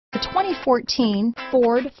The 2014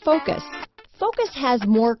 Ford Focus. Focus has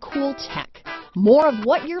more cool tech, more of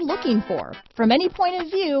what you're looking for. From any point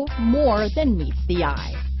of view, more than meets the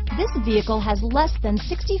eye. This vehicle has less than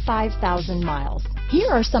 65,000 miles.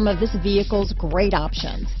 Here are some of this vehicle's great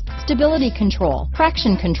options: stability control,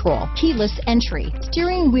 traction control, keyless entry,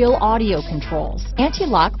 steering wheel audio controls,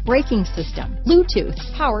 anti-lock braking system, Bluetooth,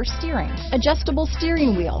 power steering, adjustable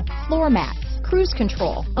steering wheel, floor mats, cruise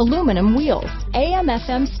control, aluminum wheels,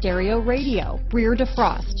 AM/FM stereo radio, rear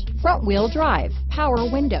defrost, front wheel drive, power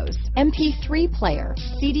windows, MP3 player,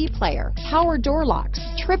 CD player, power door locks,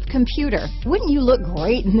 trip computer. Wouldn't you look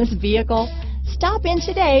great in this vehicle? Stop in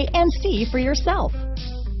today and see for yourself.